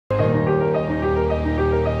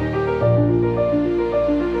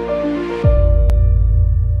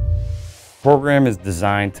Program is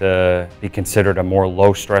designed to be considered a more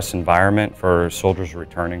low-stress environment for soldiers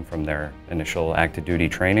returning from their initial active duty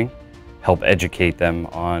training, help educate them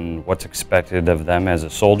on what's expected of them as a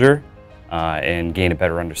soldier, and gain a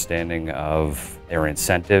better understanding of their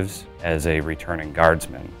incentives as a returning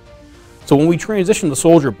guardsman. So when we transition the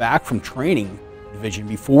soldier back from training division,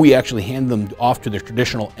 before we actually hand them off to their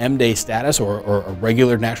traditional M-Day status or a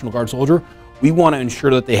regular National Guard soldier, we want to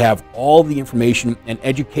ensure that they have all the information and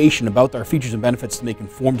education about our features and benefits to make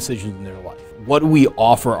informed decisions in their life. What do we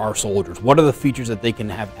offer our soldiers? What are the features that they can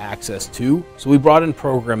have access to? So we brought in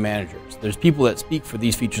program managers. There's people that speak for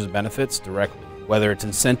these features and benefits directly, whether it's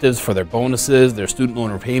incentives for their bonuses, their student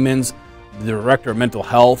loan repayments, the director of mental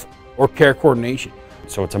health, or care coordination.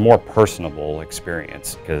 So it's a more personable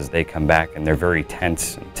experience because they come back and they're very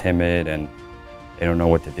tense and timid and they don't know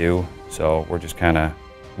what to do. So we're just kind of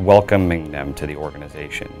welcoming them to the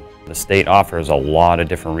organization. The state offers a lot of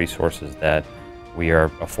different resources that we are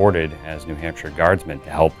afforded as New Hampshire Guardsmen to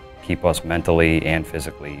help keep us mentally and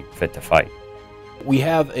physically fit to fight. We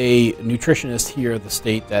have a nutritionist here at the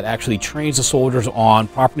state that actually trains the soldiers on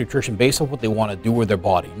proper nutrition based on what they want to do with their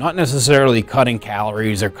body. Not necessarily cutting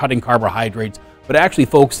calories or cutting carbohydrates, but actually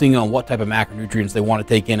focusing on what type of macronutrients they want to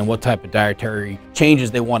take in and what type of dietary changes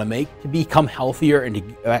they want to make to become healthier and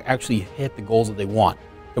to actually hit the goals that they want.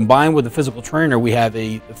 Combined with the physical trainer, we have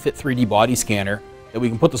a Fit 3D body scanner that we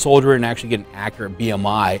can put the soldier in and actually get an accurate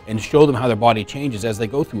BMI and show them how their body changes as they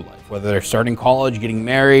go through life. Whether they're starting college, getting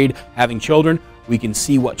married, having children, we can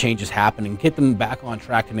see what changes happen and get them back on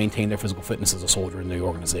track to maintain their physical fitness as a soldier in the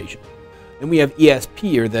organization. Then we have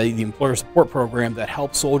ESP, or the Employer Support Program, that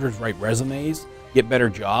helps soldiers write resumes, get better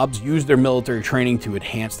jobs, use their military training to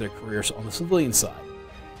enhance their careers on the civilian side.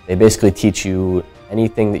 They basically teach you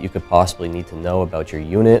anything that you could possibly need to know about your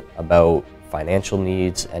unit, about financial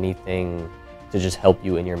needs, anything to just help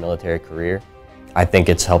you in your military career. I think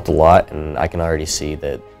it's helped a lot, and I can already see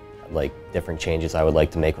that different changes I would like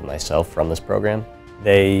to make with myself from this program.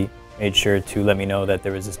 They made sure to let me know that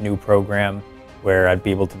there was this new program where I'd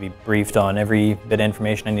be able to be briefed on every bit of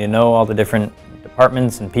information I need to know, all the different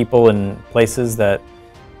departments and people and places that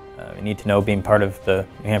I need to know being part of the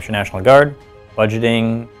New Hampshire National Guard,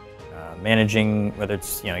 budgeting, managing, whether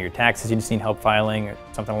it's your taxes you just need help filing or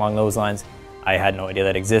something along those lines. I had no idea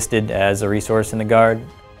that existed as a resource in the Guard.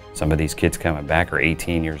 Some of these kids coming back are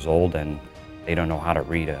 18 years old and they don't know how to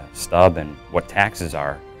read a stub and what taxes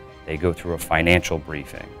are. They go through a financial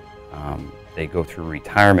briefing. They go through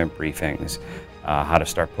retirement briefings, how to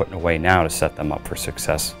start putting away now to set them up for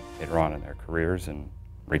success later on in their careers and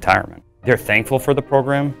retirement. They're thankful for the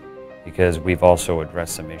program because we've also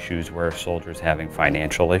addressed some issues where soldiers having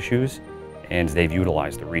financial issues, and they've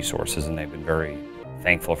utilized the resources and they've been very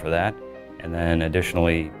thankful for that. And then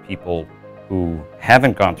additionally, people who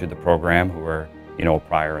haven't gone through the program, who are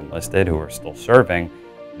prior enlisted, who are still serving,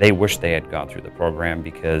 they wish they had gone through the program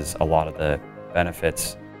because a lot of the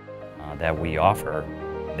benefits that we offer,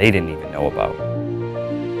 they didn't even know about.